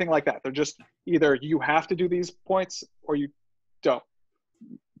or anything like that. They're just either you have to do these points or you don't.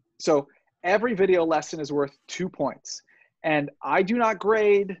 So every video lesson is worth 2 points. And I do not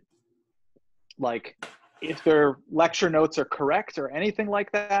grade, like, if their lecture notes are correct or anything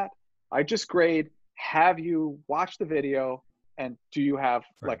like that. I just grade, have you watched the video and do you have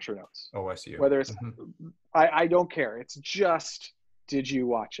lecture notes? Oh, I see. Whether it's, I don't care. It's just, did you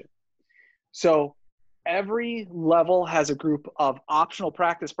watch it? So every level has a group of optional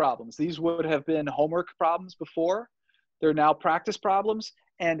practice problems. These would have been homework problems before. They're now practice problems.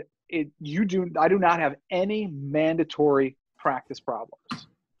 And I do not have any mandatory practice problems.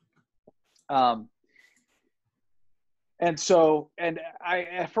 And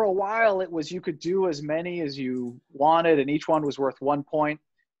for a while it was, you could do as many as you wanted and each one was worth 1 point,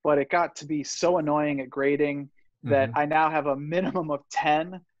 but it got to be so annoying at grading that I now have a minimum of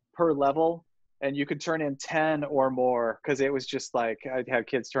 10 per level, and you could turn in 10 or more, because it was just like, I'd have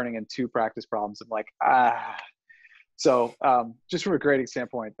kids turning in 2 practice problems. I'm like, So just from a grading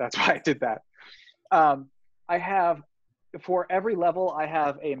standpoint, that's why I did that. I have, for every level, I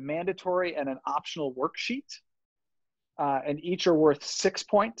have a mandatory and an optional worksheet, and each are worth 6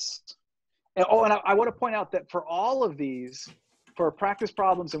 points. And I want to point out that for all of these, for practice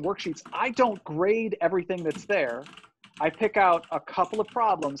problems and worksheets, I don't grade everything that's there. I pick out a couple of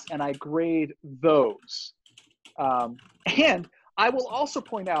problems and I grade those. And I will also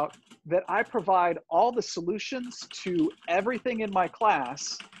point out that I provide all the solutions to everything in my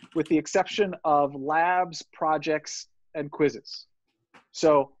class with the exception of labs, projects, and quizzes.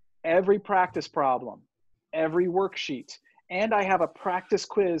 So every practice problem, every worksheet, and I have a practice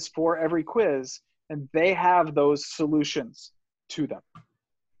quiz for every quiz, and they have those solutions to them.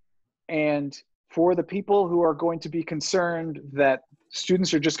 And for the people who are going to be concerned that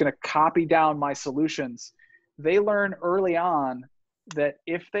students are just going to copy down my solutions, they learn early on that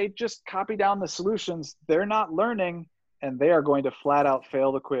if they just copy down the solutions, they're not learning and they are going to flat out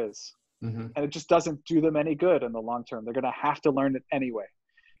fail the quiz. Mm-hmm. And it just doesn't do them any good in the long term. They're going to have to learn it anyway.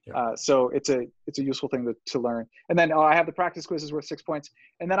 Yeah. So it's a useful thing to learn. And then I have the practice quizzes worth 6 points.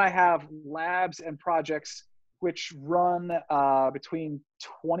 And then I have labs and projects which run between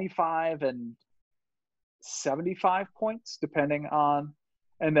 25 and 75 points, depending on,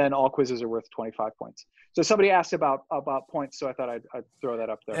 and then all quizzes are worth 25 points. So somebody asked about points, so I thought I'd throw that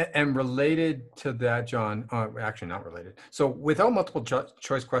up there. And related to that, John, actually not related. So without multiple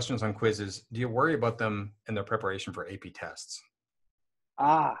choice questions on quizzes, do you worry about them in their preparation for AP tests?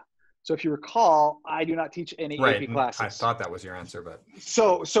 So if you recall, I do not teach any AP classes. I thought that was your answer, but.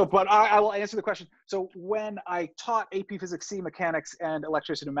 But I will answer the question. So when I taught AP Physics C, Mechanics, and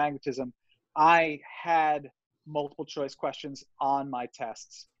Electricity and Magnetism, I had multiple choice questions on my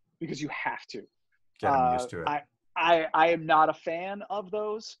tests because you have to. Get them used to it. I am not a fan of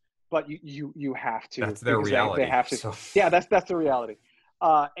those, but you have to. That's their reality. They have to. So. Yeah, that's the reality.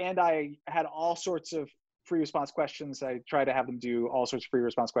 And I had all sorts of free response questions. I try to have them do all sorts of free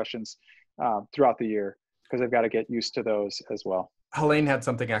response questions throughout the year because they've got to get used to those as well. Helene had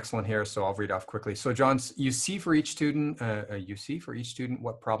something excellent here, so I'll read off quickly. So John, you see for each student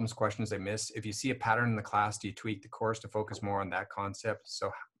what problems, questions they miss. If you see a pattern in the class, do you tweak the course to focus more on that concept? So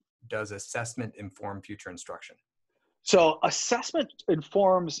does assessment inform future instruction? So assessment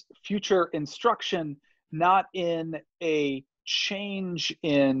informs future instruction, not in a change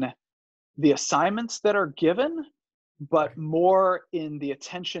in the assignments that are given, but more in the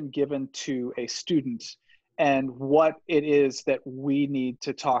attention given to a student and what it is that we need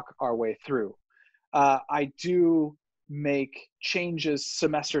to talk our way through. I do make changes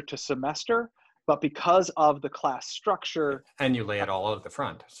semester to semester, but because of the class structure, and you lay it all out at the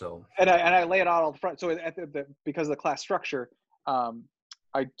front, so and I lay it out all the front. So because of the class structure,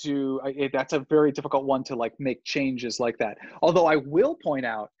 that's a very difficult one to like make changes like that. Although I will point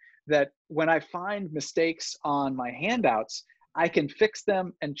out that when I find mistakes on my handouts, I can fix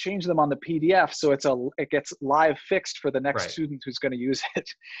them and change them on the PDF, so it gets live fixed for the next student who's going to use it.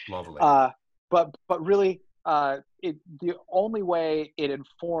 Lovely. But really, the only way it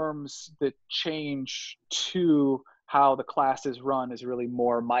informs the change to how the class is run is really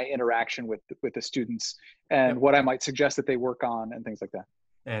more my interaction with the students and what I might suggest that they work on and things like that.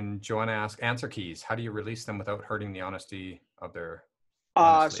 And Joanna asked, answer keys. How do you release them without hurting the honesty of their?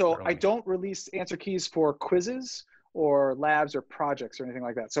 So I don't release answer keys for quizzes or labs or projects or anything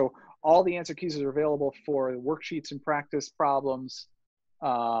like that. So all the answer keys are available for worksheets and practice problems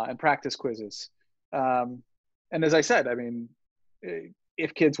and practice quizzes. And as I said, I mean,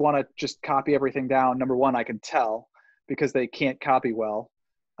 if kids want to just copy everything down, number one, I can tell because they can't copy well.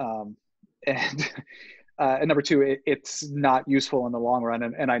 And number two, it's not useful in the long run.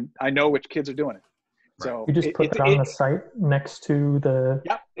 And I know which kids are doing it. So you just put that on the site next to the.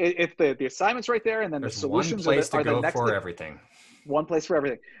 Yeah, it's the assignments right there, and then there's the solutions one place to go next for everything. One place for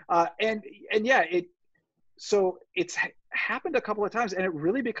everything, and yeah, so it's happened a couple of times, and it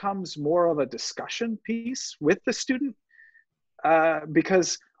really becomes more of a discussion piece with the student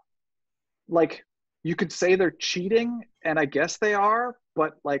because, like, you could say they're cheating, and I guess they are,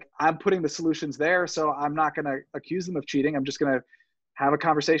 but like I'm putting the solutions there, so I'm not going to accuse them of cheating. I'm just going to have a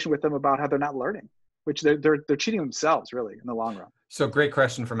conversation with them about how they're not learning. Which they're cheating themselves really in the long run. So great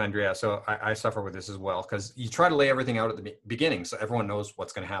question from Andrea. So I suffer with this as well because you try to lay everything out at the beginning so everyone knows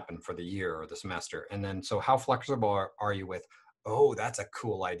what's going to happen for the year or the semester. And then so how flexible are you with, oh, that's a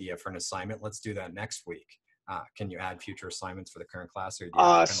cool idea for an assignment. Let's do that next week. Can you add future assignments for the current class? Or do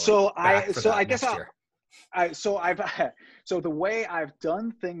you so the way I've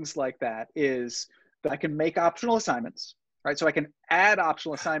done things like that is that I can make optional assignments. Right, so I can add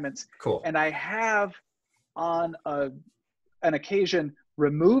optional assignments. Cool. And I have, on an occasion,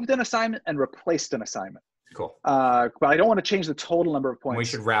 removed an assignment and replaced an assignment. Cool. But I don't want to change the total number of points. We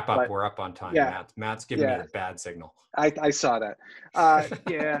should wrap up. We're up on time. Yeah. Matt's giving me a bad signal. I saw that.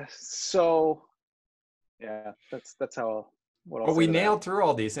 Yeah. So, yeah, that's how. But we nailed through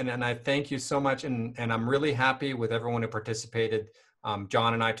all these, and I thank you so much, and I'm really happy with everyone who participated.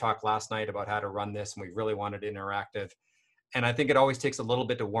 John and I talked last night about how to run this, and we really wanted it interactive. And I think it always takes a little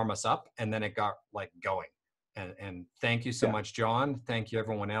bit to warm us up, and then it got like going. And thank you so much, John. Thank you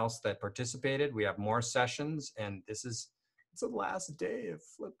everyone else that participated. We have more sessions, and it's the last day of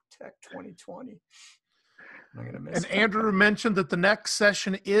FlipTech2020. I'm gonna miss and Andrew mentioned that the next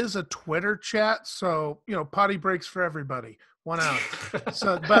session is a Twitter chat, so potty breaks for everybody. 1 hour.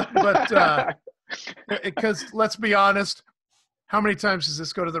 So, but Because let's be honest, how many times does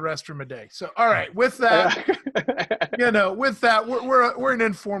this go to the restroom a day? So, all right, with that, we're an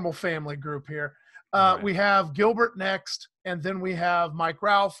informal family group here. Right. We have Gilbert next, and then we have Mike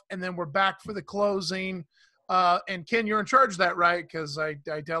Ralph, and then we're back for the closing. And Ken, you're in charge of that, right? Because I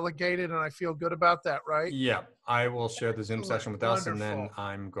delegated, and I feel good about that, right? Yeah, I will share the Zoom session with us, and then Wonderful.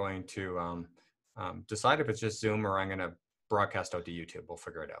 I'm going to decide if it's just Zoom or I'm going to broadcast out to YouTube. We'll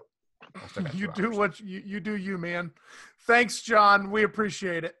figure it out. You do what you do, you man. Thanks, John. We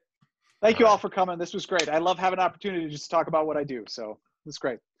appreciate it. Thank you all for coming. This was great. I love having an opportunity to just talk about what I do. So it's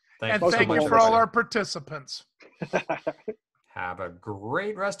great. Thank you for all our participants. Have a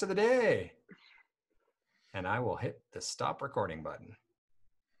great rest of the day. And I will hit the stop recording button.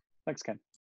 Thanks, Ken.